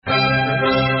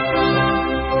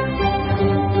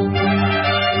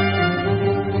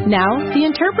Now, The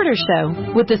Interpreter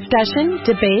Show, with discussion,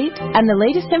 debate, and the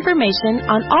latest information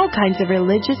on all kinds of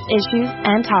religious issues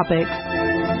and topics.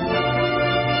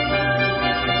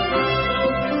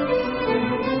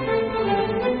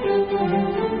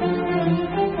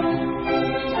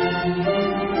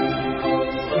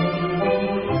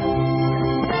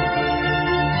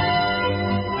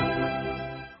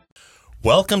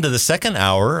 Welcome to the second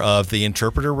hour of the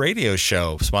Interpreter Radio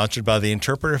Show, sponsored by the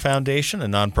Interpreter Foundation, a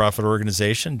nonprofit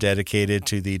organization dedicated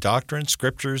to the doctrine,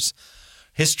 scriptures,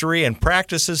 history, and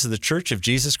practices of the Church of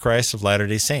Jesus Christ of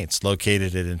Latter-day Saints,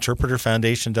 located at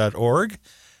interpreterfoundation.org.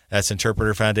 That's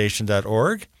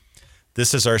interpreterfoundation.org.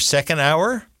 This is our second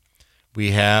hour.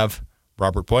 We have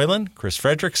Robert Boylan, Chris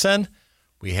Fredrickson.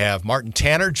 We have Martin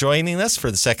Tanner joining us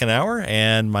for the second hour,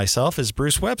 and myself is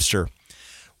Bruce Webster.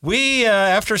 We,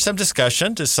 after some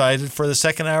discussion, decided for the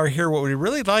second hour here, what we'd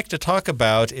really like to talk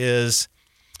about is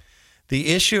the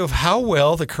issue of how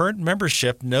well the current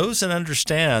membership knows and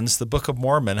understands the Book of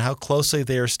Mormon, how closely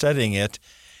they are studying it,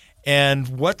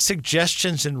 and what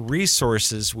suggestions and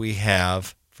resources we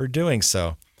have for doing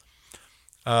so.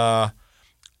 I'm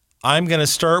going to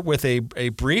start with a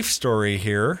brief story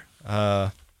here.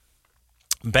 Back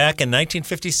in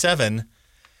 1957,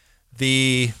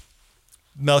 the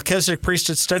Melchizedek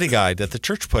Priesthood Study Guide that the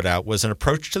church put out was an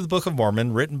approach to the Book of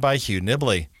Mormon written by Hugh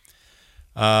Nibley.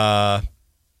 Dr.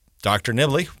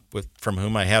 Nibley, from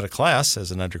whom I had a class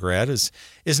as an undergrad, is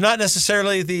not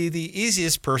necessarily the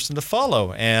easiest person to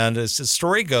follow. And as the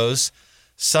story goes,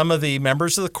 some of the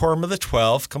members of the Quorum of the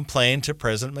 12 complained to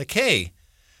President McKay,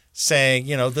 saying,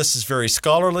 this is very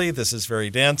scholarly, this is very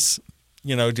dense,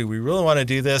 do we really want to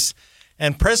do this?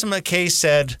 And President McKay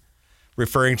said,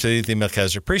 referring to the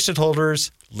Melchizedek priesthood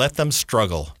holders, let them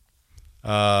struggle.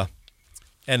 And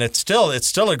it's still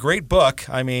a great book.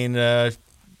 I mean,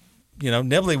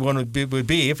 Nibley would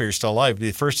be, if you're still alive,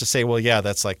 be the first to say, well, yeah,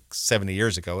 that's like 70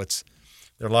 years ago.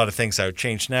 There are a lot of things that would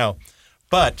change now.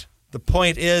 But the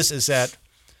point is that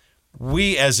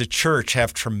we as a church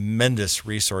have tremendous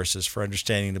resources for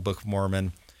understanding the Book of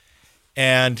Mormon.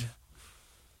 And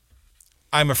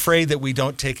I'm afraid that we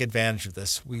don't take advantage of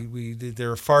this.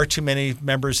 There are far too many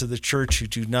members of the church who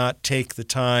do not take the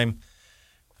time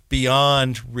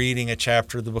beyond reading a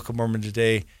chapter of the Book of Mormon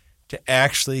today to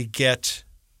actually get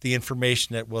the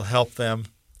information that will help them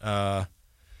to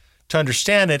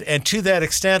understand it. And to that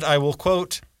extent, I will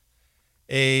quote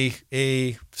a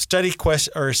discussion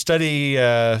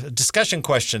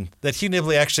question that Hugh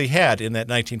Nibley actually had in that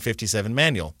 1957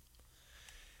 manual.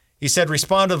 He said,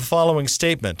 respond to the following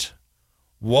statement.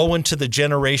 Woe unto the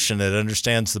generation that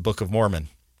understands the Book of Mormon.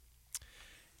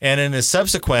 And in his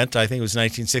subsequent, I think it was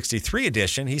 1963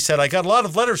 edition, he said, I got a lot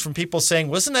of letters from people saying,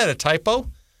 wasn't that a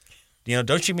typo?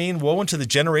 Don't you mean woe unto the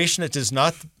generation that does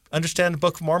not understand the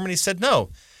Book of Mormon? He said, no.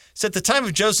 He said, at the time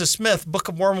of Joseph Smith, the Book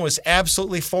of Mormon was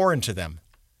absolutely foreign to them.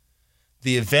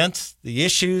 The events, the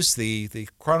issues, the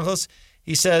chronicles.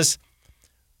 He says,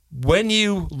 when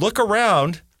you look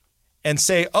around and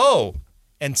say,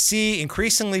 and see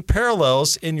increasingly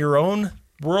parallels in your own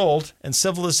world and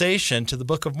civilization to the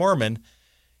Book of Mormon,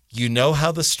 you know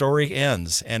how the story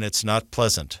ends, and it's not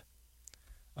pleasant.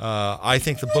 I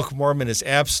think the Book of Mormon is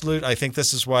absolute. I think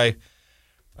this is why,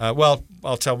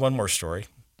 I'll tell one more story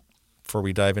before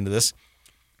we dive into this.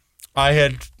 I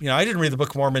didn't read the Book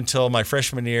of Mormon until my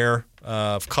freshman year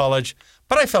of college,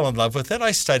 but I fell in love with it.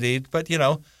 I studied, but,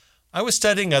 I was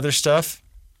studying other stuff.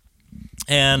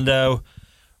 And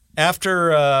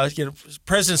after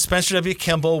President Spencer W.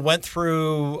 Kimball went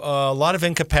through a lot of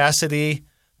incapacity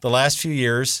the last few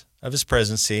years of his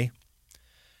presidency,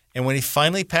 and when he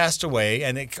finally passed away,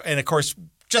 and of course,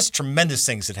 just tremendous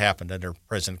things had happened under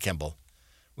President Kimball.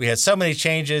 We had so many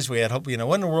changes. We had hope,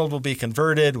 when the world will be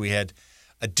converted. We had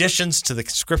additions to the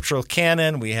scriptural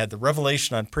canon. We had the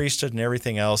revelation on priesthood and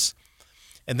everything else,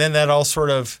 and then that all sort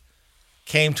of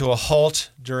came to a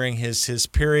halt during his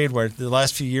period, where the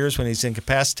last few years when he's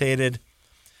incapacitated.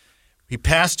 He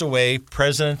passed away.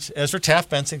 President Ezra Taft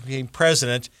Benson became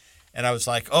president, and I was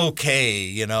like,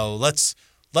 okay, let's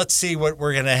see what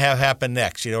we're going to have happen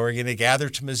next. We're going to gather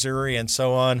to Missouri and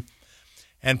so on.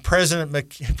 And President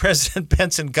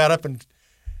Benson got up in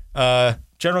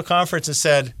General Conference and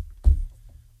said,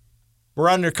 we're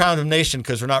under condemnation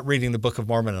because we're not reading the Book of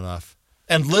Mormon enough.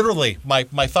 And literally, my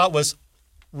thought was,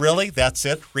 really? That's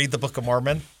it? Read the Book of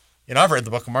Mormon? I've read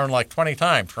the Book of Mormon like 20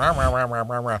 times.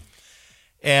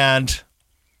 And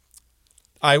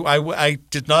I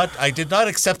did not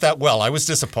accept that well. I was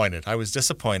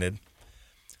disappointed.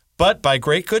 But by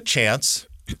great good chance,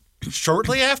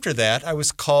 shortly after that, I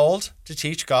was called to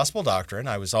teach gospel doctrine.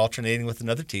 I was alternating with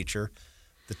another teacher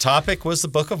The topic was the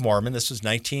Book of Mormon. This was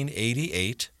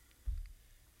 1988.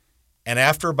 And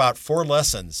after about 4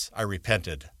 lessons, I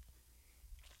repented.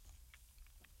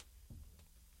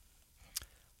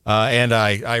 And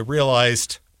I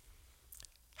realized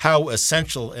how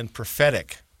essential and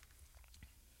prophetic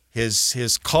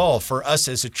his call for us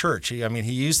as a church. He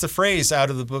used the phrase out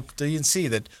of the book D&C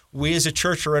that we as a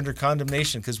church are under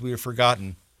condemnation because we have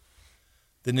forgotten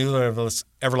the new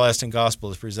everlasting gospel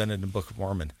is presented in the Book of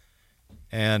Mormon.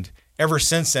 And ever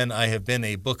since then, I have been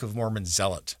a Book of Mormon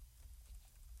zealot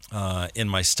in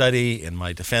my study, in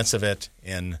my defense of it,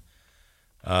 and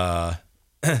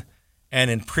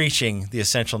in preaching the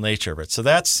essential nature of it. So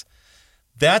that's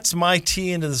my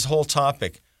tea into this whole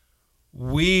topic.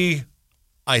 We,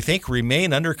 I think,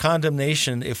 remain under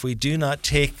condemnation if we do not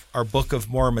take our Book of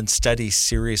Mormon study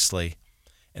seriously,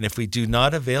 and if we do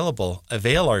not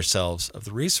avail ourselves of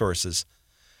the resources.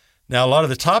 Now, a lot of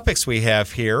the topics we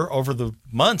have here over the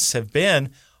months have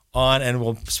been on, and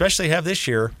we'll especially have this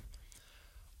year,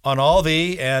 on all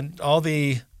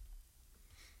the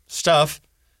stuff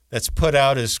that's put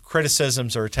out as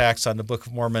criticisms or attacks on the Book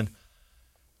of Mormon,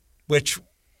 which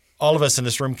all of us in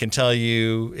this room can tell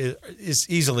you is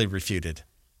easily refuted.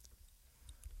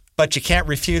 But you can't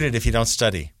refute it if you don't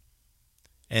study,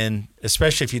 and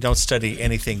especially if you don't study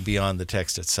anything beyond the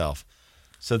text itself.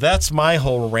 So that's my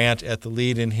whole rant at the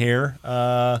lead in here.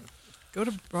 Go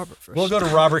to Robert first. We'll go to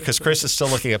Robert because Chris is still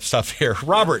looking up stuff here.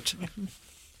 Robert.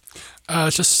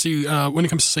 Just to, when it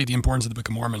comes to, say, the importance of the Book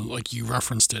of Mormon, like you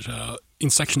referenced it, in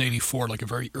section 84, like a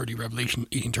very early Revelation,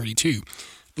 1832,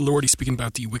 the Lord is speaking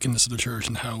about the wickedness of the church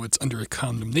and how it's under a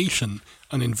condemnation.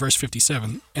 And in verse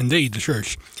 57, and they, the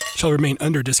church, shall remain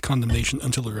under this condemnation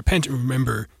until they repent and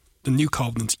remember the new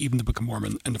covenant, even the Book of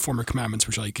Mormon, and the former commandments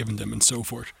which I have given them, and so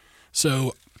forth.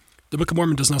 So the Book of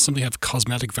Mormon does not simply have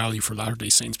cosmetic value for Latter-day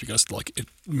Saints because, like, it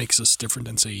makes us different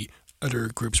than, say, other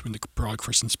groups within the broad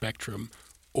Christian spectrum,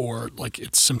 or like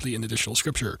it's simply an additional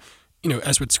scripture.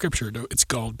 As with scripture, though, it's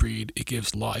God-breathed, it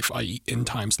gives life, i.e. end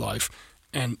times life,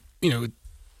 and, it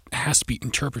has to be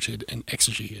interpreted and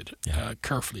exegeted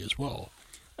carefully as well.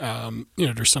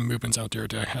 There's some movements out there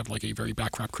that have like a very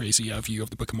backrap crazy view of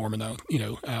the Book of Mormon now,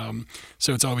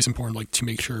 so it's always important like to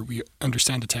make sure we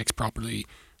understand the text properly,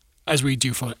 as we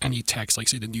do for any text, like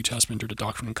say the New Testament or the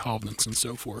Doctrine and Covenants and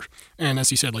so forth. And as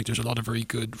you said, like there's a lot of very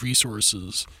good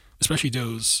resources, especially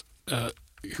those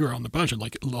who are on the budget,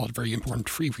 like a lot of very important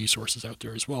free resources out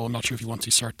there as well. I'm not sure if you want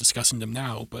to start discussing them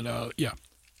now, but yeah.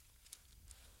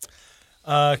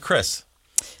 Chris.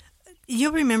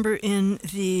 You'll remember in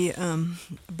the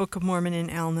Book of Mormon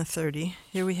in Alma 30,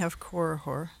 here we have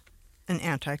Korihor, an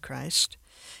antichrist.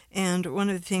 And one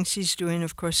of the things he's doing,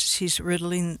 of course, is he's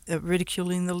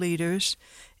ridiculing the leaders,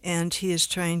 and he is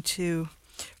trying to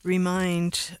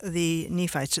remind the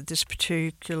Nephites at this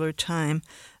particular time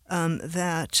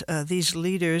that these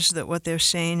leaders, that what they're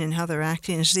saying and how they're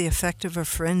acting is the effect of a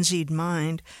frenzied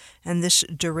mind, and this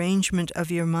derangement of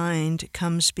your mind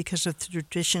comes because of the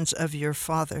traditions of your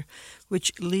father,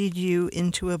 which lead you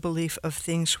into a belief of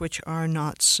things which are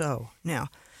not so. Now,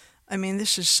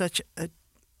 this is such a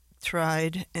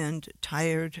tried and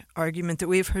tired argument that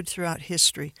we've heard throughout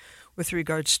history with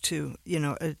regards to,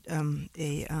 to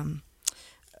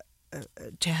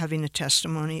having a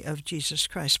testimony of Jesus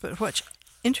Christ. But what's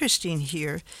interesting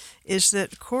here is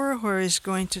that Korihor is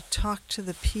going to talk to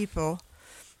the people,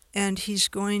 and he's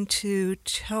going to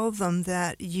tell them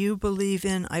that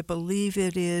I believe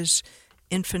it is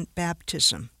infant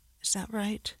baptism. Is that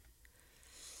right?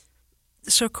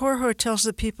 So Korihor tells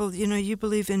the people, you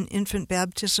believe in infant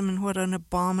baptism, and what an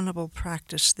abominable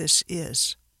practice this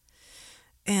is.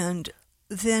 And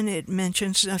then it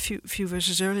mentions, a few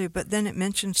verses earlier, but then it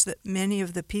mentions that many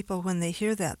of the people, when they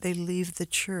hear that, they leave the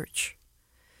church.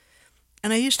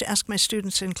 And I used to ask my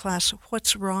students in class,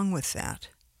 what's wrong with that?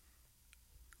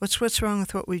 What's wrong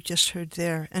with what we've just heard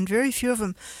there? And very few of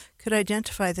them could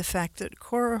identify the fact that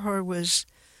Korihor was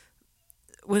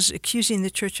accusing the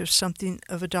church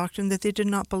of a doctrine that they did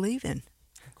not believe in.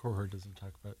 Korihor doesn't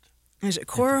talk about. Is it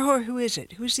Korihor? Who is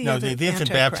it? Who's the other? No, the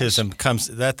infant baptism comes.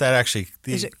 That actually.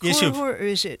 Is it Korihor or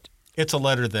is it? It's a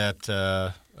letter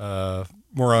that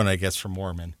Moroni gets from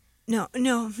Mormon. No.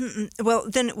 Well,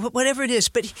 then whatever it is,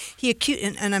 but he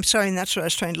accused, and I'm sorry, and that's what I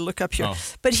was trying to look up here. Oh.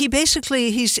 But he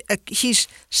basically he's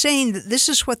saying that this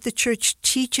is what the church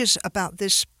teaches about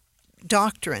this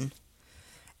doctrine.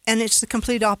 And it's the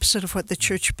complete opposite of what the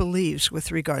church believes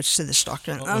with regards to this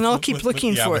doctrine. And I'll keep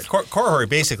looking for it. Korihor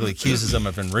basically accuses them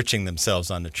of enriching themselves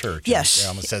on the church. Yes. He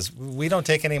almost says, we don't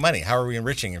take any money. How are we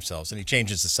enriching ourselves? And he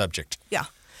changes the subject. Yeah.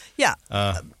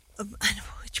 I know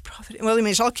which prophet. Well,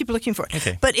 anyways, I'll keep looking for it.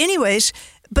 Okay. But anyways,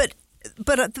 but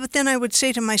But then I would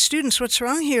say to my students, what's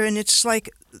wrong here? And it's like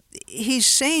he's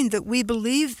saying that we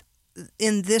believe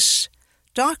in this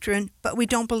doctrine, but we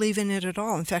don't believe in it at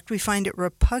all. In fact, we find it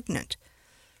repugnant.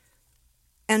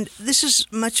 And this is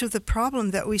much of the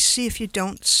problem that we see if you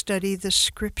don't study the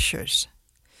Scriptures.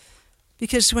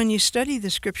 Because when you study the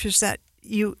Scriptures, that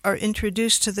you are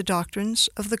introduced to the doctrines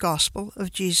of the gospel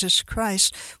of Jesus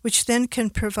Christ, which then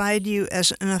can provide you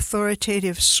as an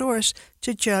authoritative source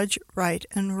to judge right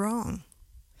and wrong.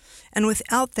 And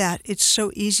without that, it's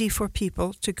so easy for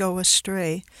people to go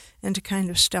astray and to kind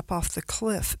of step off the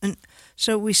cliff. And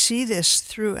so we see this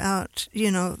throughout,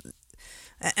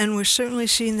 and we're certainly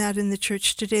seeing that in the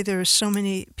church today. There are so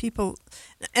many people,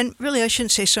 and really I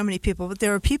shouldn't say so many people, but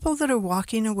there are people that are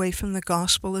walking away from the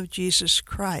gospel of Jesus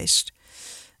Christ.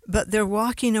 But they're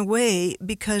walking away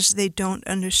because they don't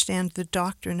understand the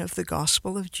doctrine of the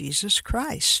gospel of Jesus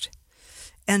Christ.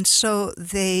 And so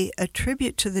they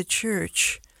attribute to the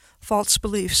church false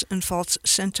beliefs and false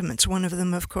sentiments. One of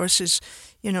them, of course, is,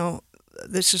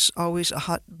 this is always a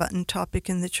hot button topic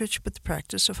in the church, but the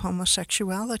practice of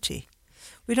homosexuality.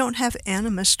 We don't have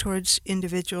animus towards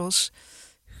individuals.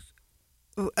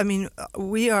 I mean,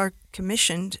 we are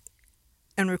commissioned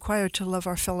and required to love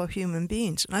our fellow human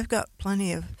beings. And I've got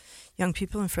plenty of young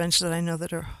people and friends that I know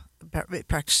that are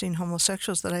practicing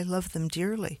homosexuals, that I love them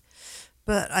dearly.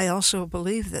 But I also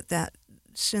believe that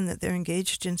sin that they're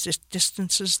engaged in just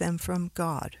distances them from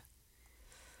God.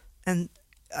 And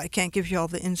I can't give you all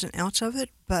the ins and outs of it,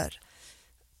 but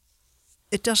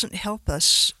it doesn't help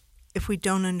us if we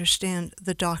don't understand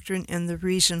the doctrine and the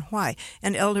reason why.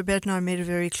 And Elder Bednar made it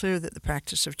very clear that the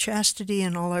practice of chastity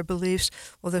and all our beliefs,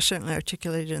 well, they're certainly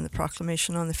articulated in the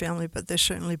Proclamation on the Family, but they're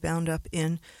certainly bound up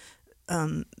in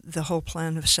the whole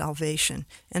plan of salvation.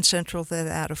 And central to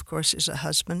that, of course, is a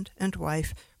husband and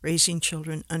wife raising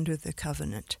children under the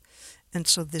covenant. And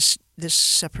so this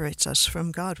separates us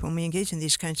from God when we engage in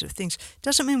these kinds of things.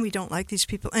 Doesn't mean we don't like these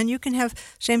people. And you can have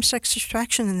same-sex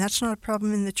attraction, and that's not a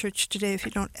problem in the church today if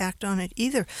you don't act on it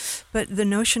either. But the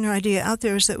notion or idea out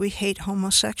there is that we hate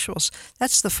homosexuals.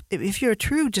 If you're a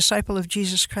true disciple of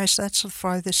Jesus Christ, that's the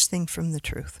farthest thing from the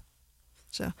truth.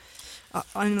 So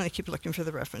I'm going to keep looking for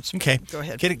the reference. Okay. Go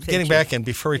ahead. Getting back, and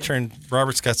before we turn,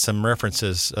 Robert's got some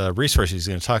references, resources he's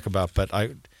going to talk about, but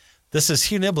this is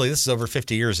Hugh Nibley. This is over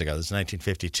 50 years ago. This is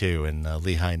 1952 in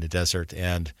Lehi in the desert.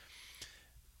 And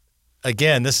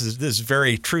again, this is a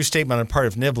very true statement on the part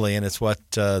of Nibley, and it's what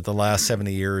the last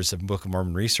 70 years of Book of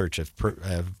Mormon research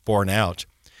have borne out.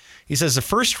 He says, the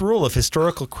first rule of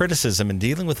historical criticism in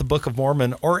dealing with the Book of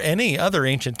Mormon or any other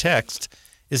ancient text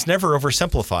is never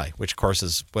oversimplify, which, of course,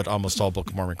 is what almost all Book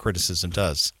of Mormon criticism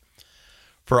does.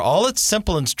 For all its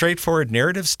simple and straightforward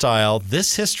narrative style,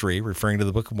 this history, referring to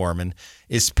the Book of Mormon,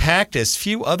 is packed as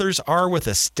few others are with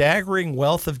a staggering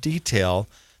wealth of detail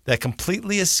that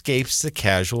completely escapes the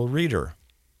casual reader.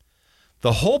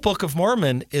 The whole Book of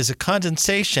Mormon is a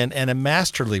condensation and a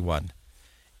masterly one.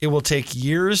 It will take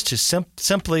years to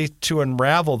simply to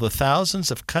unravel the thousands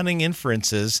of cunning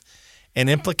inferences and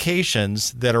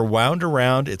implications that are wound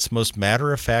around its most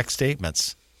matter-of-fact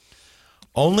statements.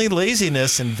 Only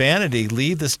laziness and vanity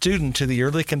lead the student to the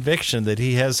early conviction that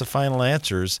he has the final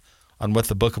answers on what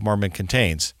the Book of Mormon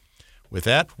contains. With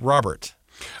that, Robert.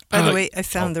 By the way, I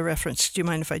found the reference. Do you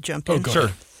mind if I jump in? Sure.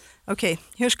 Okay,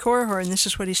 here's Korihor, and this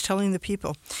is what he's telling the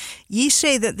people. Ye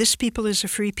say that this people is a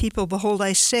free people. Behold,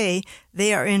 I say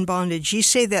they are in bondage. Ye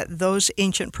say that those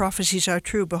ancient prophecies are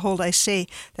true. Behold, I say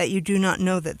that you do not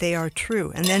know that they are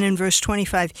true. And then in verse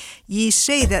 25, ye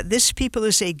say that this people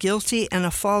is a guilty and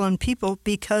a fallen people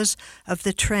because of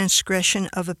the transgression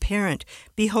of a parent.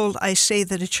 Behold, I say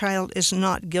that a child is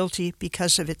not guilty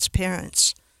because of its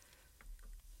parents.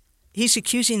 He's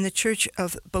accusing the church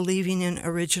of believing in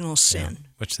original sin. Yeah,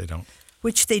 which they don't.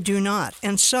 Which they do not.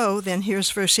 And so, then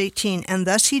here's verse 18. And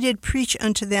thus he did preach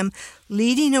unto them,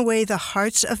 leading away the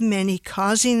hearts of many,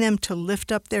 causing them to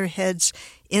lift up their heads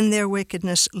in their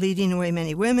wickedness, leading away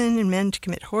many women and men to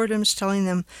commit whoredoms, telling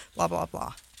them blah, blah,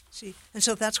 blah. See? And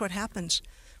so that's what happens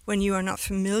when you are not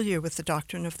familiar with the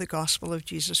doctrine of the gospel of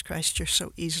Jesus Christ. You're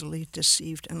so easily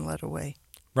deceived and led away.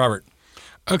 Robert.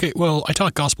 Okay, well, I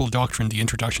taught Gospel Doctrine, the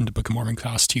Introduction to Book of Mormon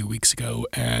class 2 weeks ago,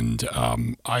 and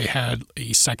I had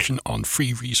a section on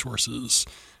free resources.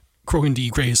 Quoting the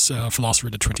greatest philosopher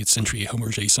of the 20th century, Homer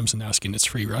J. Simpson, asking, it's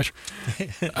free, right?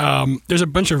 There's a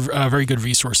bunch of very good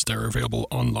resources that are available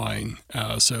online,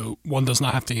 so one does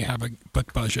not have to have a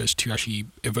book budget to actually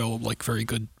avail very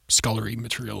good scholarly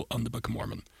material on the Book of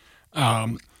Mormon.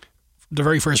 the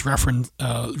very first reference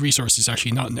resource is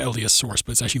actually not an LDS source,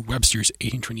 but it's actually Webster's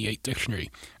 1828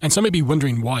 dictionary. And some may be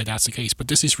wondering why that's the case, but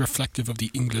this is reflective of the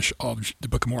English of the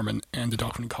Book of Mormon and the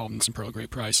Doctrine and Covenants and Pearl of Great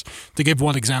Price. To give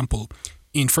one example,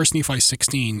 in 1 Nephi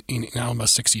 16, in Alma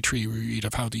 63, we read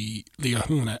of how the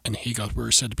Liahona and Hagot were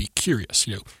said to be curious,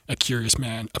 a curious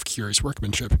man of curious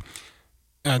workmanship.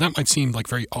 That might seem like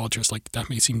very odd to us, like that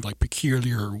may seem like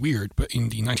peculiar or weird, but in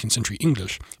the 19th century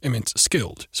English, it meant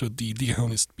skilled. So the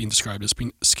Liahona is being described as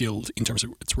being skilled in terms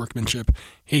of its workmanship.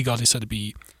 Hagot is said to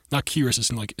be not curious as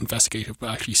in like investigative, but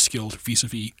actually skilled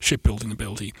vis-a-vis shipbuilding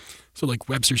ability. So like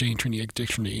Webster's 1828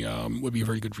 dictionary would be a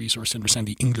very good resource to understand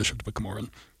the English of the Book of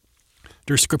Mormon.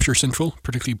 There's Scripture Central,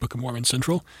 particularly Book of Mormon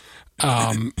Central,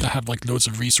 that have like loads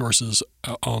of resources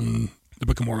on the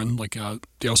Book of Mormon. Like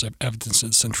they also have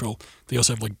Evidences Central. They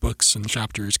also have like books and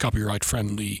chapters, copyright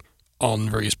friendly, on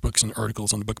various books and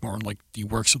articles on the Book of Mormon, like the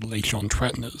works of the late John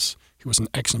Tretinas, who was an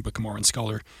excellent Book of Mormon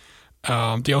scholar.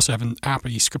 They also have an app,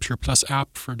 a Scripture Plus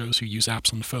app for those who use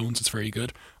apps on the phones. It's very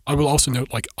good. I will also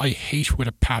note, like, I hate with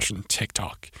a passion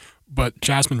TikTok, but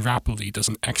Jasmine Rapidly does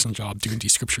an excellent job doing the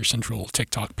Scripture Central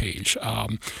TikTok page.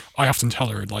 I often tell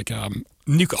her, like,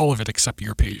 nuke all of it except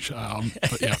your page.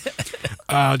 But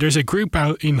yeah. There's a group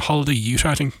out in Holiday,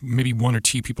 Utah. I think maybe one or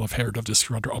two people have heard of this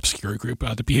rather obscure group,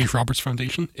 the B.H. Roberts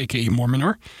Foundation, a.k.a.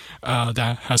 Mormoner,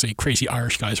 that has a crazy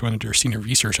Irish guy as one of their senior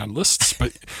research analysts.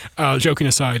 But joking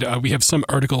aside, we have some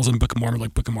articles in Book of Mormon,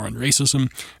 like Book of Mormon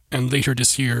Racism, and later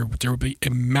this year there will be a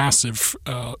massive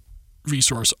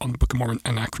resource on the Book of Mormon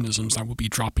anachronisms that will be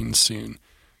dropping soon.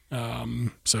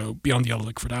 So be on the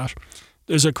outlook for that.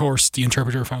 There's, of course, the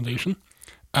Interpreter Foundation.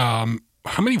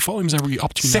 How many volumes are we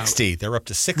up to 60. now? They're up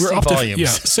to 60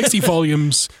 volumes. 60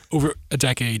 volumes over a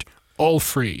decade, all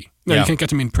free. Now, you can't get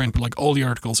them in print, but like all the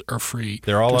articles are free.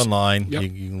 They're all online. Yep. You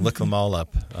can look them all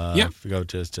up. If you go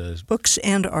to books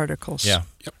and articles. Yeah.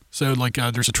 Yep. So like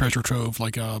there's a treasure trove.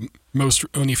 Like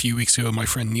only a few weeks ago, my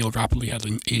friend Neil Rapidly had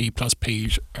an 80-plus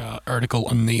page article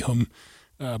on Nahum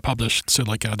published. So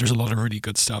like there's a lot of really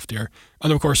good stuff there.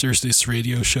 And of course, there's this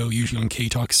radio show usually on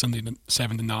K-Talk Sunday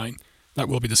 7 to 9 that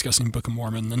will be discussing Book of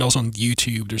Mormon. And also on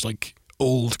YouTube, there's like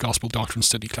old gospel doctrine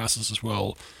study classes as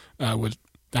well,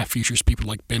 that features people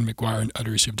like Ben McGuire and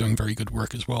others who have done very good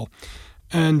work as well.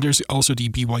 And there's also the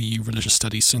BYU Religious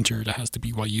Studies Center that has the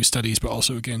BYU studies, but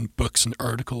also, again, books and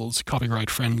articles,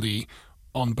 copyright-friendly,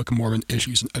 on Book of Mormon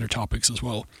issues and other topics as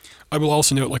well. I will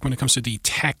also note, like when it comes to the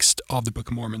text of the Book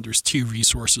of Mormon, there's two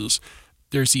resources.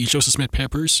 There's the Joseph Smith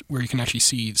Papers, where you can actually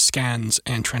see scans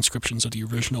and transcriptions of the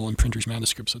original and printer's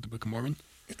manuscripts of the Book of Mormon,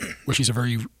 which is a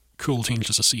very cool thing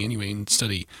just to see anyway and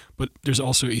study. But there's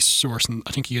also a source, and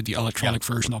I think you had the electronic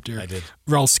version up there. I did.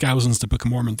 Ralph Skousen's The Book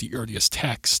of Mormon, the earliest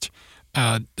text.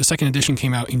 The second edition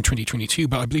came out in 2022,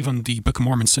 but I believe on the Book of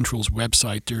Mormon Central's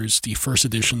website, there's the first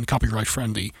edition, copyright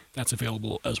friendly, that's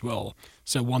available as well.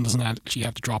 So one doesn't actually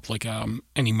have to drop like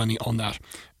any money on that.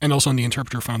 And also on the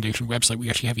Interpreter Foundation website, we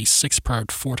actually have a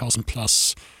 6-part, 4,000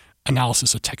 plus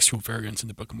analysis of textual variants in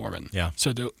the Book of Mormon. Yeah.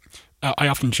 So I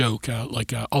often joke,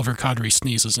 Oliver Cowdery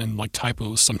sneezes and like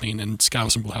typos something, and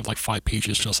Skousen will have like 5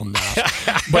 pages just on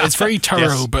that. But it's very thorough.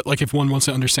 Yes. But like if one wants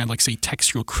to understand, like say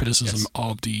textual criticism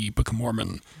of the Book of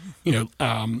Mormon,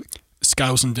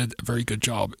 Skousen did a very good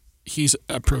job. His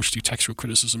approach to textual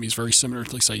criticism is very similar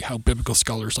to, like, say, how biblical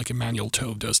scholars like Emmanuel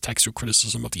Tove does textual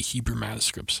criticism of the Hebrew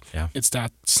manuscripts. Yeah. It's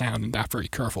that sound and that very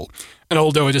careful. And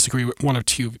although I disagree with one or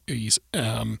two of these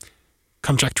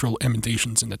conjectural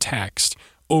emendations in the text,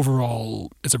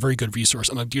 overall, it's a very good resource,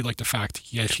 and I do like the fact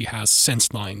he actually has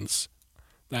sense lines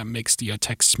that makes the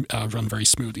text run very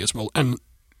smoothly as well. And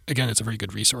again, it's a very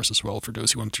good resource as well for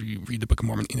those who want to read the Book of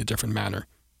Mormon in a different manner.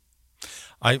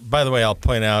 By the way, I'll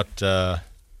point out,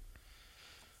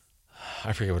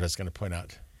 I forget what I was going to point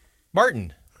out.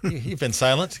 Martin, you've been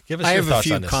silent. Give us your thoughts on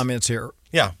this. I have a few comments here.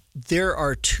 Yeah. There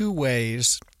are 2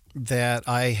 ways that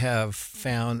I have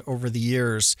found over the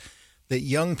years that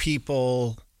young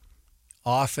people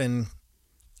often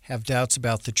have doubts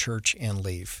about the church and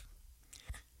leave.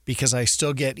 Because I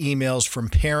still get emails from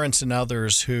parents and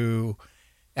others who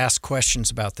ask questions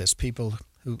about this, people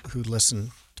who listen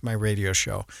to my radio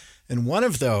show. And one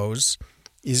of those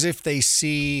is if they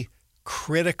see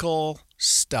critical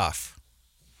stuff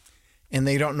and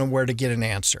they don't know where to get an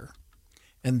answer.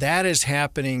 And that is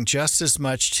happening just as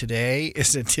much today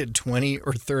as it did 20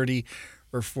 or 30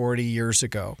 or 40 years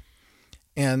ago.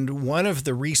 And one of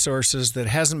the resources that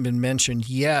hasn't been mentioned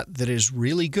yet that is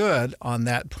really good on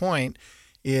that point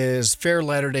is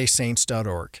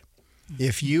fairlatterdaysaints.org.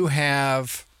 If you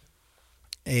have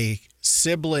a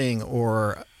sibling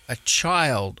or a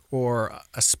child or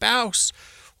a spouse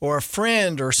or a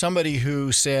friend or somebody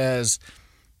who says,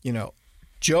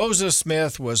 Joseph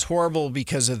Smith was horrible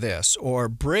because of this, or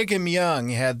Brigham Young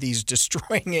had these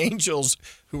destroying angels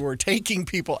who were taking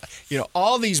people,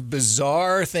 all these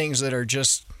bizarre things that are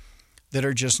just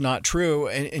not true.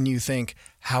 And you think,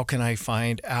 how can I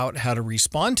find out how to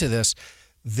respond to this?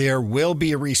 There will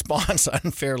be a response on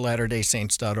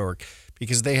fairlatterdaysaints.org,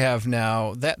 because they have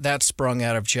now, that sprung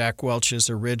out of Jack Welch's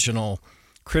original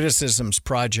Criticisms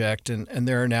Project, and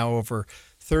there are now over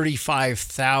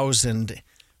 35,000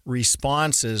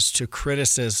 responses to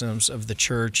criticisms of the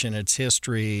church and its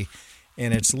history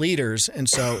and its leaders. And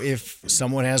so if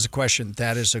someone has a question,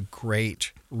 that is a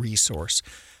great resource.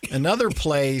 Another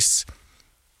place,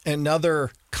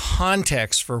 another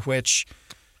context for which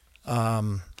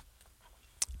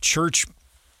church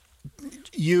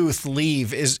youth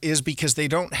leave is because they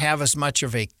don't have as much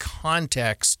of a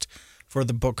context for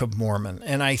the Book of Mormon.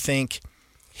 And I think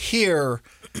here,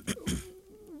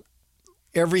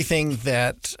 everything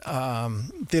that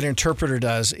Interpreter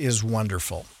does is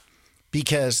wonderful,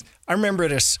 because I remember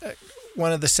at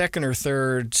one of the second or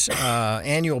third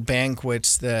annual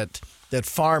banquets that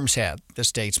Farms had, the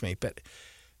Statesman, but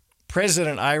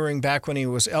President Eyring, back when he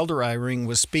was Elder Eyring,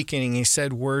 was speaking, and he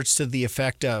said words to the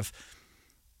effect of,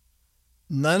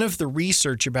 none of the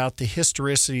research about the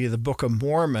historicity of the Book of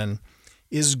Mormon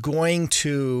is going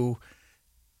to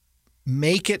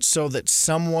make it so that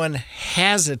someone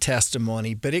has a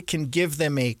testimony, but it can give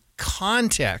them a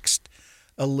context,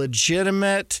 a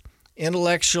legitimate,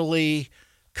 intellectually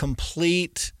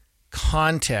complete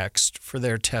context for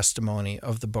their testimony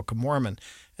of the Book of Mormon.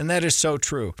 And that is so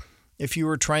true. If you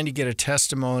were trying to get a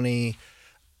testimony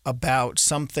about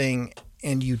something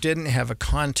and you didn't have a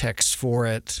context for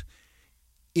it,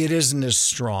 it isn't as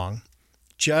strong.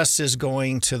 Just as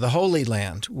going to the Holy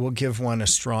Land will give one a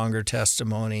stronger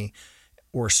testimony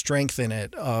or strengthen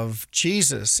it of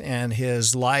Jesus and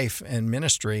his life and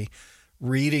ministry,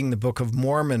 reading the Book of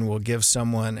Mormon will give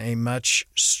someone a much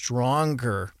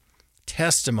stronger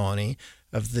testimony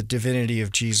of the divinity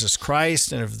of Jesus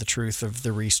Christ and of the truth of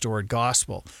the restored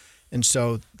gospel. And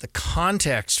so the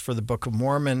context for the Book of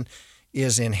Mormon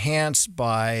is enhanced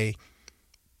by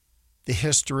the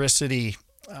historicity,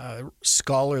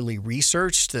 scholarly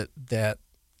research that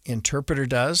Interpreter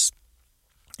does.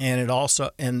 And it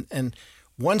also, and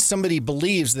once somebody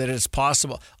believes that it's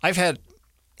possible,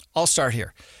 I'll start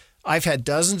here. I've had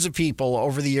dozens of people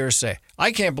over the years say,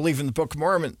 I can't believe in the Book of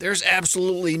Mormon. There's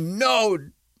absolutely no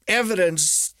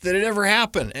evidence that it ever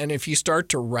happened. And if you start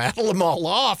to rattle them all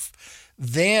off,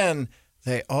 then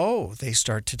they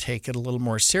start to take it a little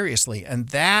more seriously. And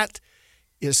that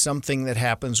is something that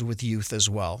happens with youth as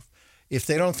well. If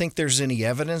they don't think there's any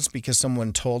evidence because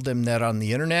someone told them that on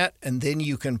the internet, and then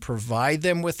you can provide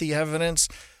them with the evidence,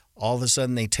 all of a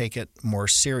sudden they take it more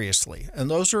seriously.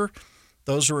 And those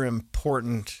are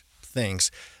important things.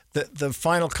 The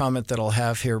final comment that I'll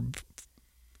have here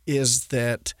is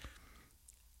that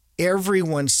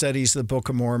everyone studies the Book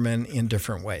of Mormon in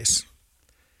different ways.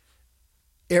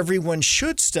 Everyone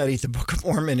should study the Book of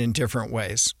Mormon in different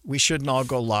ways. We shouldn't all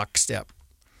go lockstep.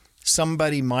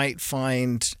 Somebody might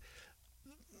find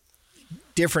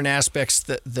different aspects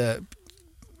that the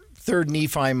third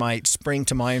Nephi might spring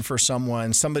to mind for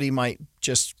someone. Somebody might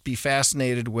just be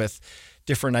fascinated with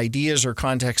different ideas or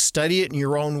context. Study it in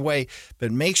your own way,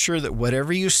 but make sure that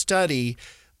whatever you study,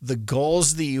 the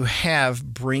goals that you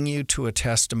have bring you to a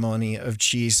testimony of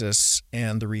Jesus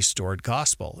and the restored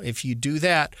gospel. If you do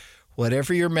that,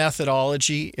 whatever your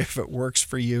methodology, if it works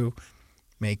for you,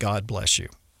 may God bless you.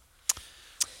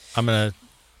 I'm going to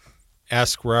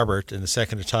ask Robert in a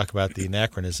second to talk about the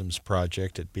Anachronisms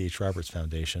Project at B.H. Roberts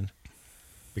Foundation,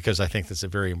 because I think that's a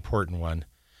very important one.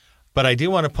 But I do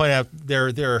want to point out there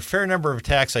are a fair number of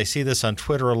attacks. I see this on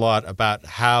Twitter a lot about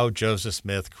how Joseph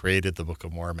Smith created the Book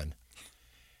of Mormon.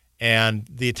 And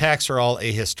the attacks are all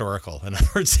ahistorical. In other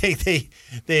words, they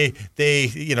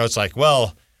it's like,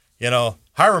 well,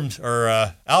 Hiram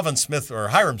or Alvin Smith, or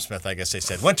Hiram Smith, I guess they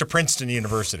said, went to Princeton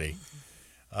University.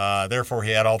 Therefore,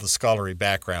 he had all the scholarly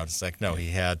background. It's like, no,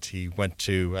 he went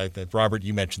to, Robert,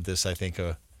 you mentioned this, I think,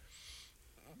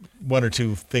 one or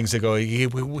two things ago. He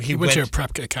went to a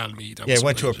prep academy. He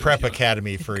went to a prep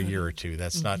academy for a year or two.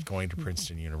 That's not going to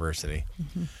Princeton University.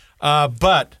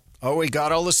 But we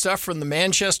got all the stuff from the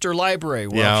Manchester Library.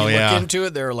 Well, if you look into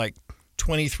it, there are like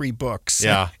 23 books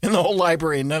in the whole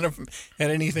library. None of them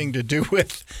had anything to do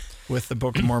with the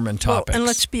Book of Mormon topics. Well, and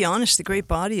let's be honest, the great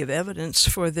body of evidence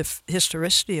for the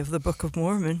historicity of the Book of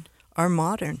Mormon are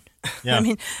modern. Yeah.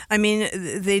 I mean,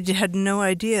 they had no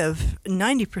idea of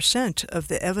 90% of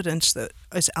the evidence that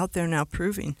is out there now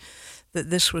proving that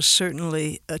this was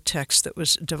certainly a text that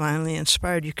was divinely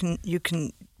inspired. You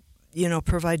can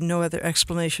provide no other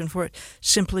explanation for it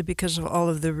simply because of all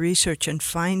of the research and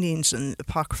findings and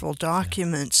apocryphal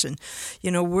documents and,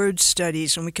 word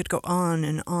studies, and we could go on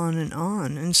and on and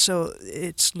on. And so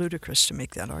it's ludicrous to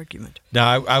make that argument.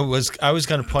 Now, I was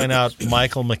going to point out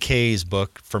Michael McKay's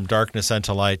book, From Darkness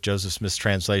Unto Light, Joseph Smith's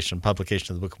translation and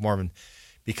publication of the Book of Mormon,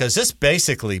 because this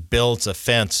basically builds a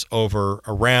fence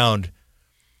around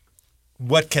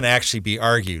what can actually be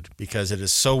argued, because it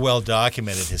is so well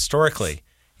documented historically.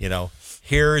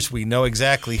 We know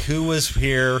exactly who was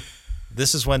here.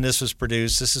 This is when this was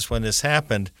produced. This is when this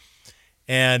happened.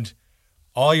 And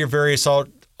all your various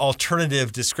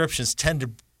alternative descriptions tend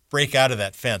to break out of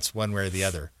that fence one way or the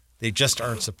other. They just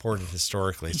aren't supported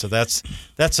historically. So that's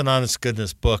an honest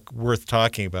goodness book worth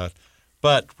talking about.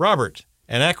 But, Robert,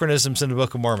 Anachronisms in the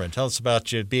Book of Mormon. Tell us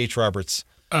about you, B.H. Roberts.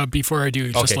 Before I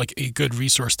do, just like a good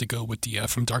resource to go with the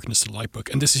From Darkness to Light book,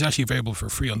 and this is actually available for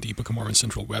free on the Book of Mormon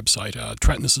Central website.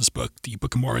 Trentness's book, The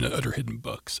Book of Mormon and Other Hidden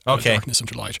Books, Darkness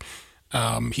Unto Light.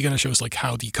 He kind of shows like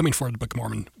how the coming forward of the Book of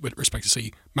Mormon with respect to,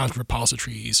 say, mountain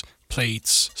repositories,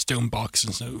 plates, stone boxes,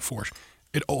 and so forth,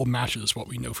 it all matches what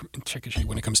we know from antiquity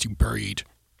when it comes to buried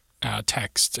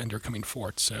texts and their coming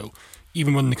forth. So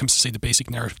even when it comes to, say, the basic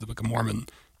narrative of the Book of Mormon,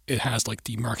 it has like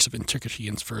the marks of antiquity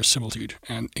and verisimilitude,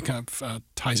 and it kind of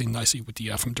ties in nicely with the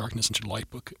From Darkness into the Light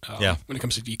book when it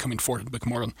comes to the coming forward of the Book of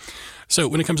Mormon. So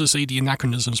when it comes to, say, the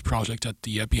Anachronisms project at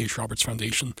the B.H. Roberts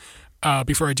Foundation,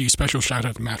 before I do, special shout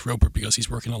out to Matt Roper, because he's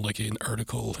working on like an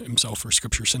article himself for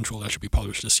Scripture Central that should be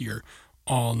published this year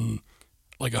on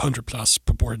like 100 plus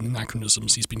purported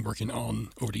anachronisms he's been working on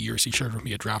over the years. He shared with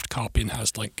me a draft copy and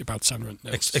has like about 700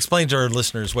 notes. Explain to our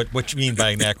listeners what you mean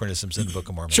by anachronisms in the Book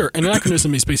of Mormon. Sure. An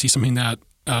anachronism is basically something that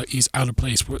is out of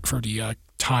place for the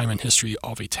time and history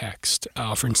of a text.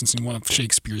 For instance, in one of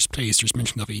Shakespeare's plays, there's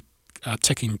mention of a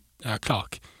ticking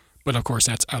clock. But of course,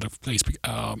 that's out of place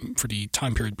for the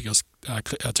time period, because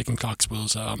ticking clocks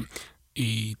was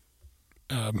a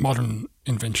modern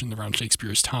invention around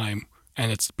Shakespeare's time. And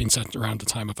it's been set around the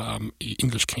time of an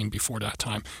English king before that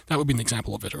time. That would be an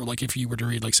example of it. Or like if you were to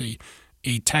read, like, say,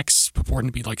 a text purporting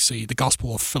to be like, say, the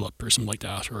Gospel of Philip or something like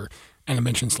that, and it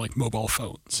mentions like mobile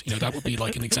phones. That would be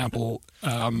like an example,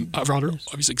 a rather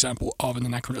obvious example of an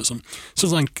anachronism. So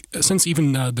like since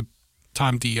even the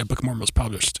time the Book of Mormon was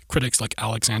published, critics like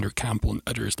Alexander Campbell and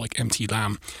others like M.T.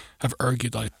 Lamb have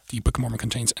argued that the Book of Mormon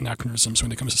contains anachronisms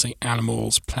when it comes to, say,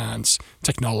 animals, plants,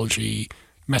 technology,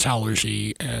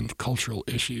 metallurgy, and cultural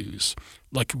issues.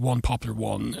 Like one popular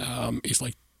one is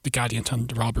like the Gadiant and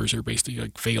the robbers are basically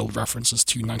like veiled references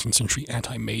to 19th century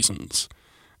anti-Masons,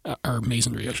 or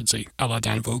Masonry, I should say, a la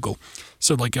Dan Vogel.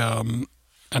 So like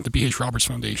at the B.H. Roberts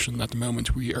Foundation at the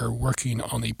moment, we are working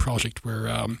on a project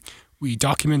where we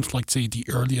document, like, say, the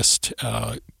earliest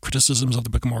criticisms of the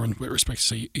Book of Mormon with respect to,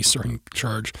 say, a certain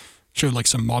charge, show like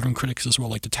some modern critics as well,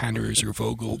 like the Tanners or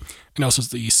Vogel, and also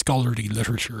the scholarly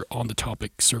literature on the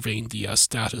topic surveying the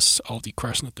status of the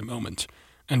question at the moment.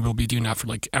 And we'll be doing that for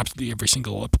like absolutely every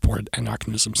single purported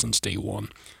anachronism since day one,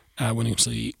 when it comes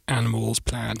to animals,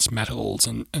 plants, metals,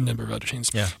 and a number of other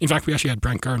things. Yeah. In fact, we actually had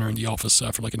Brent Garner in the office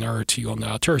for like an hour or two on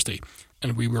Thursday,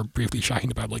 and we were briefly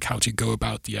chatting about like how to go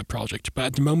about the project. But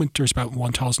at the moment, there's about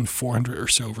 1,400 or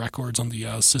so records on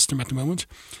the system at the moment.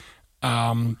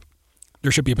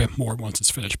 There should be a bit more once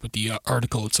it's finished, but the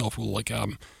article itself will like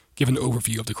give an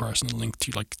overview of the course and a link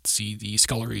to like see the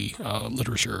scholarly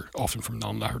literature, often from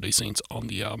non-Latter-day Saints, on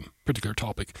the particular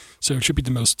topic. So it should be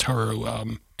the most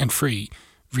thorough and free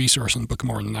resource on the Book of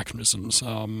Mormon anachronisms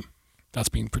that's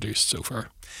been produced so far.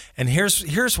 And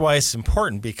here's why it's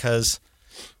important, because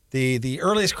the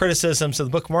earliest criticisms of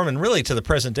the Book of Mormon, really to the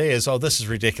present day, is, oh, this is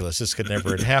ridiculous. This could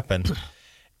never have happened.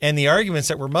 And the arguments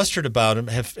that were mustered about him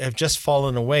have just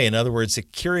fallen away. In other words, the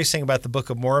curious thing about the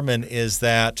Book of Mormon is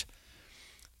that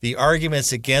the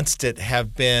arguments against it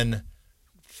have been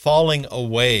falling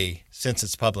away since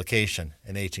its publication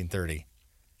in 1830.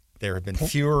 There have been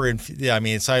fewer and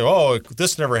it's like, oh,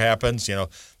 this never happens.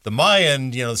 The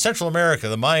Mayan, Central America,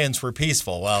 the Mayans were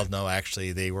peaceful. Well, no,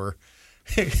 actually, they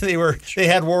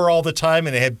had war all the time,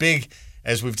 and they had big,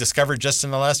 as we've discovered just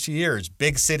in the last few years,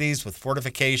 big cities with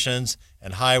fortifications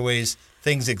and highways,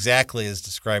 things exactly as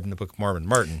described in the Book of Mormon.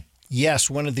 Martin.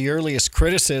 Yes, one of the earliest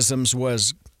criticisms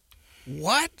was,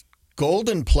 what?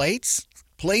 Golden plates?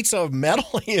 Plates of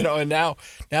metal? And now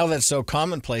that's so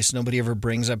commonplace, nobody ever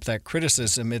brings up that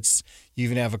criticism. You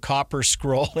even have a copper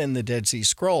scroll in the Dead Sea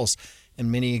Scrolls.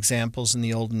 and many examples in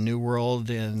the Old and New World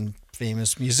in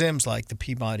famous museums like the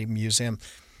Peabody Museum.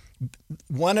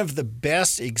 One of the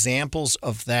best examples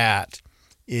of that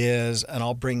is, and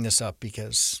I'll bring this up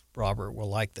because Robert will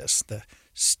like this, the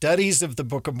Studies of the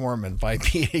Book of Mormon by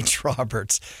P.H.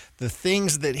 Roberts. The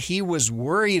things that he was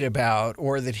worried about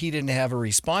or that he didn't have a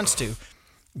response to,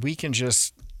 we can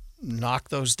just knock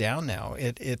those down now.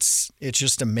 It's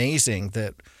just amazing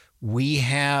that we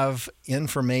have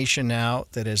information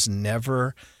out that has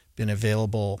never been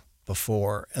available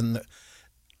before. And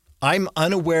I'm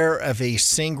unaware of a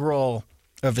single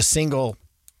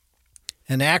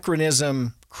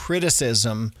anachronism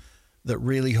criticism that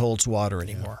really holds water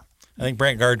anymore. I think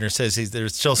Brent Gardner says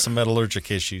there's still some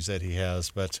metallurgic issues that he has,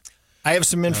 but I have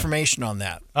some information on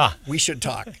that. We should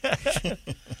talk.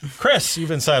 Chris, you've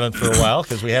been silent for a while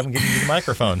because we haven't given you the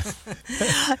microphone.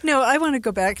 No, I want to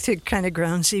go back to kind of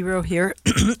ground zero here.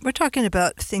 We're talking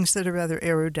about things that are rather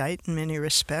erudite in many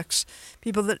respects,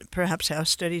 people that perhaps have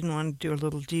studied and want to do a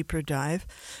little deeper dive.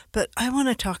 But I want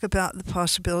to talk about the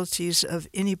possibilities of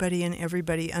anybody and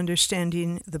everybody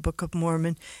understanding the Book of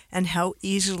Mormon and how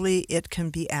easily it can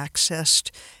be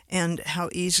accessed and how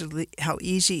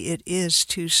easy it is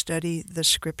to study the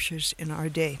scriptures in our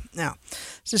day. Now,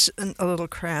 this is a little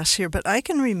crass here, but I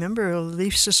can remember a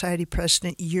Relief Society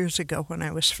president years ago when I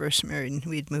was first married and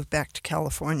we'd moved back to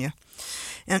California.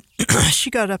 And she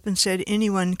got up and said,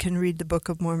 anyone can read the Book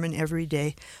of Mormon every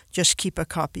day, just keep a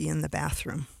copy in the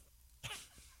bathroom.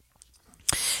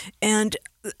 And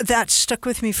that stuck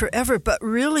with me forever. But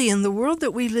really, in the world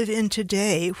that we live in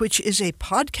today, which is a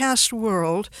podcast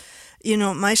world, you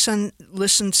know, my son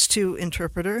listens to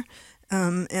Interpreter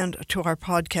and to our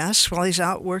podcasts while he's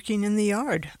out working in the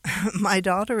yard. My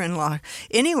daughter-in-law,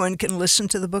 anyone can listen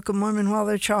to the Book of Mormon while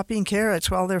they're chopping carrots,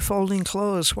 while they're folding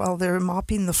clothes, while they're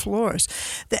mopping the floors.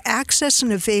 The access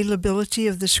and availability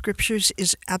of the scriptures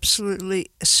is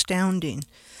absolutely astounding.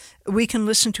 We can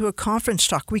listen to a conference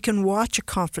talk. We can watch a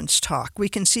conference talk. We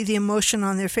can see the emotion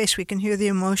on their face. We can hear the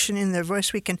emotion in their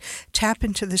voice. We can tap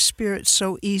into the Spirit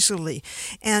so easily.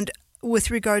 And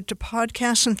with regard to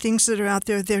podcasts and things that are out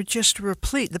there, they're just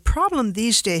replete. The problem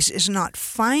these days is not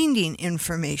finding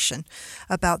information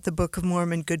about the Book of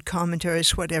Mormon, good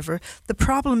commentaries, whatever. The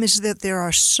problem is that there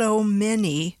are so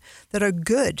many that are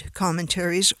good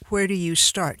commentaries. Where do you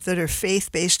start? That are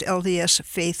faith-based, LDS,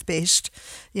 faith-based,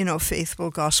 you know, faithful,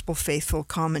 gospel, faithful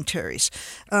commentaries.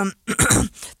 I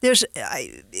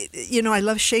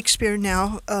love Shakespeare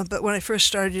now, but when I first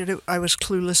started, I was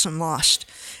clueless and lost.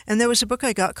 And there was a book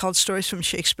I got called Stories from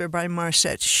Shakespeare by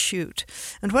Marcette Shute.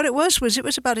 And what it was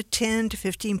about a 10 to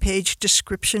 15-page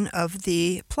description of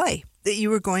the play that you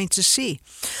were going to see.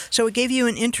 So it gave you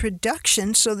an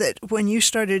introduction so that when you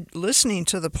started listening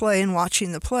to the play and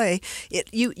watching the play,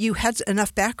 you had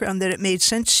enough background that it made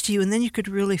sense to you, and then you could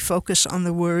really focus on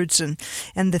the words and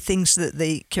the things that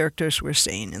the characters were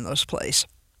saying in those plays.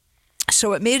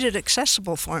 So it made it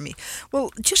accessible for me.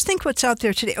 Well, just think what's out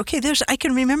there today. Okay, I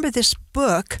can remember this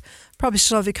book, probably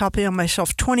still have a copy on my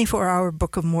shelf, 24-Hour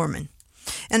Book of Mormon.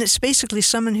 And it's basically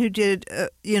someone who did,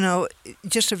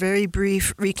 just a very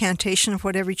brief recantation of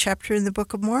what every chapter in the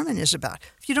Book of Mormon is about.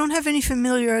 If you don't have any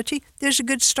familiarity, there's a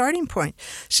good starting point.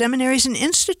 Seminaries and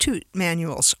institute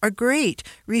manuals are great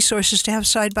resources to have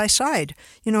side by side.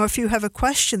 You know, if you have a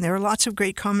question, there are lots of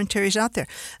great commentaries out there.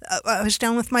 I was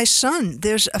down with my son.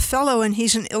 There's a fellow, and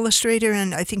he's an illustrator,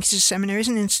 and I think he's a seminaries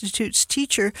and institutes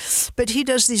teacher, but he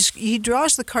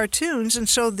draws the cartoons, and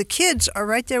so the kids are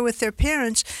right there with their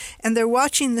parents, and they're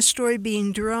watching the story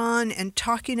being drawn and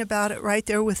talking about it right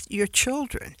there with your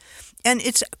children. And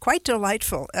it's quite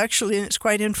delightful, actually, and it's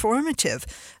quite informative.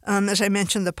 As I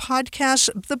mentioned, the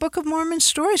podcast, the Book of Mormon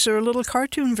stories are a little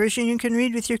cartoon version you can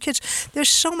read with your kids. There's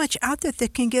so much out there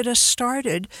that can get us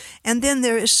started, and then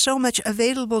there is so much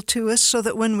available to us so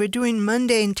that when we're doing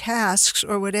mundane tasks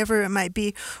or whatever it might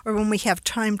be, or when we have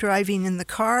time driving in the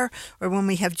car, or when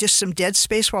we have just some dead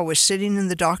space while we're sitting in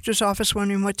the doctor's office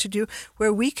wondering what to do,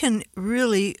 where we can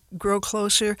really grow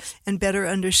closer and better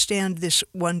understand this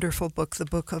wonderful book, the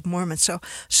Book of Mormon. So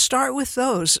start with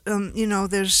those.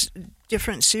 There's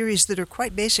different series that are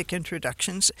quite basic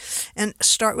introductions, and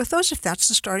start with those if that's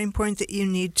the starting point that you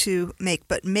need to make.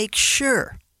 But make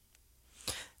sure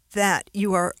that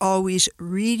you are always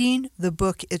reading the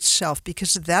book itself,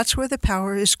 because that's where the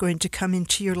power is going to come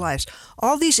into your lives.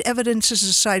 All these evidences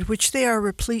aside, which they are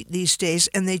replete these days,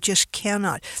 and they just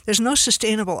cannot. There's no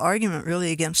sustainable argument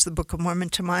really against the Book of Mormon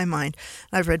to my mind.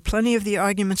 I've read plenty of the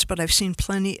arguments, but I've seen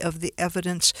plenty of the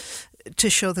evidence to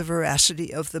show the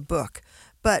veracity of the book.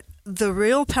 But the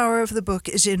real power of the book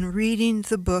is in reading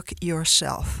the book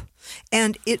yourself.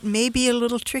 And it may be a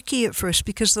little tricky at first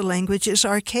because the language is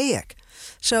archaic.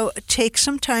 So take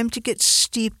some time to get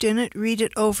steeped in it, read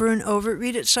it over and over,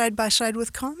 read it side by side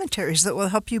with commentaries that will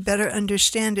help you better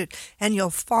understand it, and you'll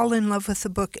fall in love with the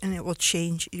book and it will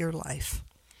change your life.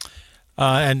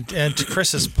 And to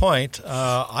Chris's point,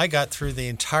 I got through the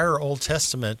entire Old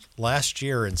Testament last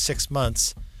year in 6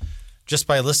 months just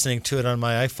by listening to it on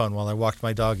my iPhone while I walked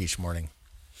my dog each morning.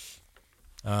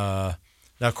 Now,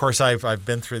 of course, I've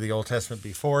been through the Old Testament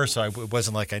before, so it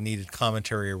wasn't like I needed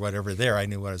commentary or whatever there. I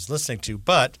knew what I was listening to,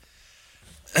 but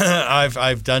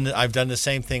I've done the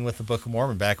same thing with the Book of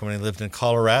Mormon. Back when I lived in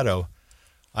Colorado,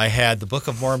 I had the Book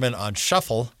of Mormon on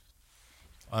shuffle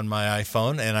on my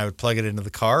iPhone, and I would plug it into the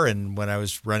car, and when I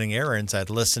was running errands, I'd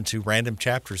listen to random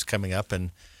chapters coming up and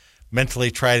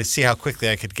mentally try to see how quickly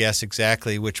I could guess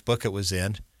exactly which book it was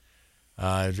in.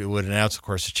 It would announce, of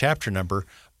course, a chapter number,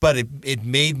 but it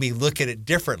made me look at it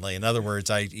differently. In other words,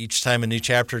 each time a new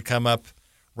chapter would come up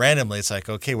randomly, it's like,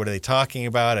 okay, what are they talking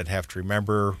about? I'd have to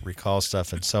remember, recall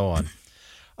stuff, and so on.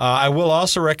 I will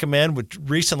also recommend what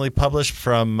recently published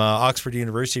from Oxford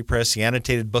University Press, The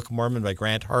Annotated Book of Mormon by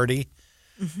Grant Hardy.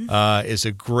 Is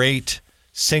a great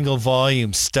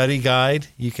single-volume study guide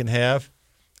you can have.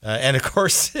 And of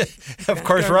course,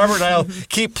 Robert and I'll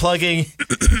keep plugging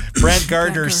Brant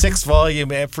Gardner's 6th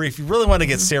volume. If you really want to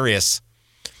get serious,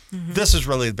 this is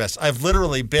really the best. I've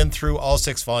literally been through all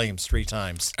 6 volumes 3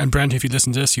 times. And Brant, if you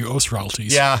listen to this, you owe us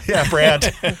royalties. Yeah,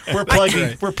 Brant, we're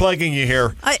plugging you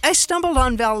here. I stumbled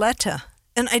on Valletta.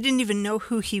 And I didn't even know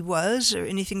who he was or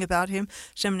anything about him,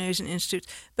 seminaries and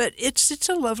institutes. But it's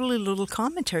a lovely little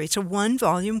commentary. It's a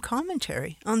 1-volume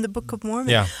commentary on the Book of Mormon.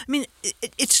 Yeah. I mean,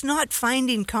 it's not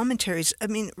finding commentaries. I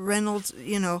mean, Reynolds,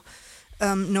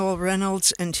 Noel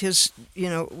Reynolds and his,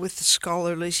 with the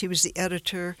scholarlies, he was the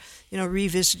editor,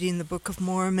 revisiting the Book of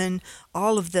Mormon,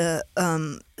 all of the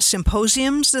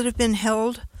symposiums that have been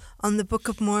held on the Book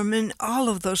of Mormon, all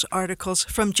of those articles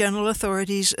from general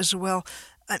authorities as well.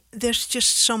 There's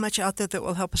just so much out there that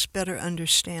will help us better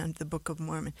understand the Book of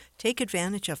Mormon. Take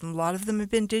advantage of them. A lot of them have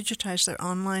been digitized. They're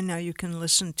online now. You can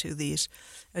listen to these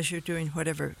as you're doing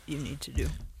whatever you need to do.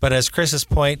 But as Chris's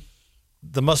point,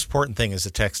 the most important thing is the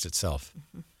text itself.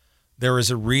 There is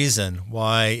a reason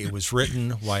why it was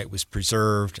written, why it was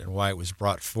preserved, and why it was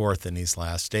brought forth in these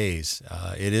last days.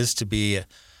 It is to be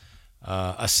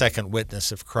a second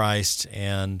witness of Christ,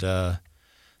 and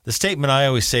the statement I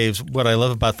always say is what I love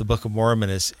about the Book of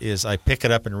Mormon is I pick it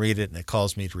up and read it, and it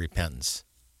calls me to repentance.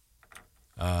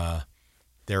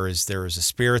 There is a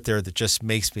spirit there that just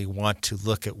makes me want to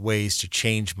look at ways to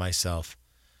change myself,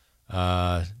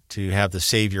 to have the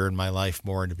Savior in my life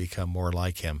more and to become more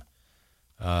like Him.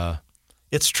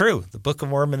 It's true. The Book of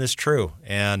Mormon is true,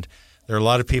 and there are a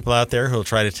lot of people out there who will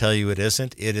try to tell you it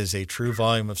isn't. It is a true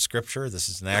volume of Scripture. This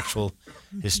is an actual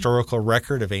historical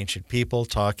record of ancient people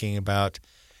talking about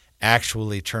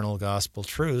actual eternal gospel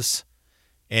truths,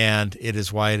 and it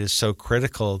is why it is so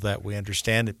critical that we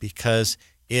understand it, because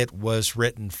it was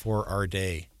written for our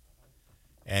day,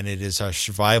 and it is our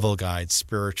survival guide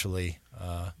spiritually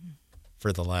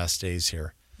for the last days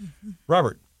here.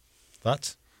 Robert,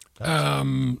 thoughts?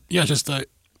 Just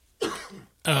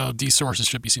these sources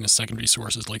should be seen as secondary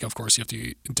sources. Like, of course, you have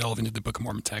to delve into the Book of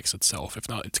Mormon text itself. If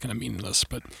not, it's kind of meaningless,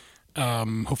 but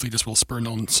hopefully this will spur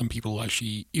on some people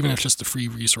actually, even if it's just the free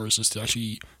resources, to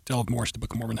actually delve more into the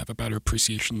Book of Mormon, have a better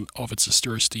appreciation of its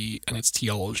historicity and its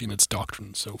theology and its doctrine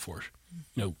and so forth.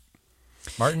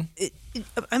 Martin?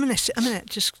 I'm gonna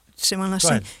just say one last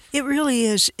thing. It really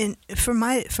is, for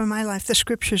my life, the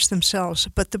Scriptures themselves,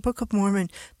 but the Book of Mormon,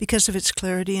 because of its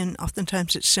clarity and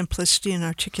oftentimes its simplicity in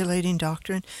articulating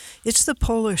doctrine, it's the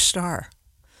polar star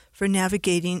for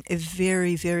navigating a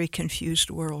very, very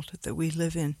confused world that we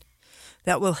live in.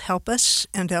 That will help us,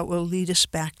 and that will lead us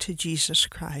back to Jesus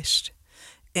Christ.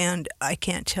 And I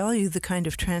can't tell you the kind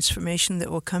of transformation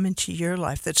that will come into your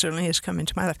life, that certainly has come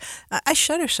into my life. I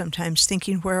shudder sometimes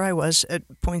thinking where I was at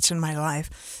points in my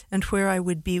life and where I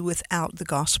would be without the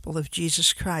gospel of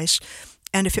Jesus Christ.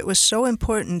 And if it was so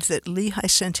important that Lehi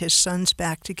sent his sons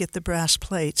back to get the brass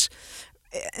plates,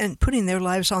 and putting their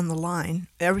lives on the line,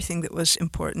 everything that was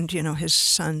important, his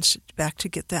sons back to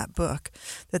get that book,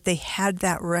 that they had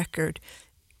that record,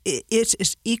 it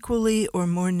is equally or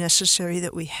more necessary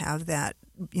that we have that,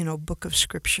 book of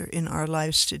Scripture in our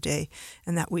lives today,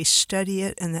 and that we study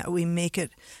it, and that we make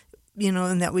it,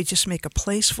 and that we just make a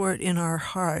place for it in our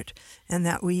heart, and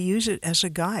that we use it as a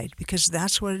guide, because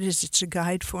that's what it is. It's a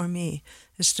guide for me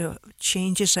as to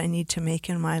changes I need to make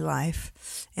in my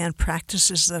life and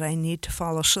practices that I need to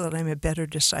follow so that I'm a better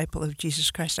disciple of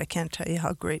Jesus Christ. I can't tell you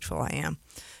how grateful I am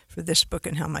for this book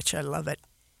and how much I love it.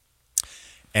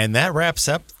 And that wraps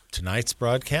up tonight's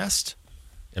broadcast,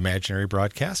 imaginary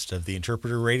broadcast of the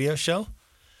Interpreter Radio Show.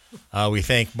 We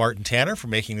thank Martin Tanner for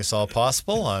making this all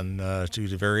possible due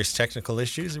to various technical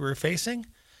issues that we're facing.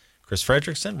 Chris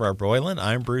Fredrickson, Rob Royland,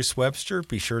 I'm Bruce Webster.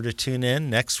 Be sure to tune in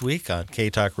next week on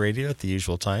K-Talk Radio at the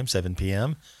usual time, 7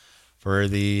 p.m., for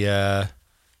the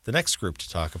next group to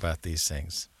talk about these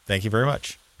things. Thank you very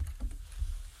much.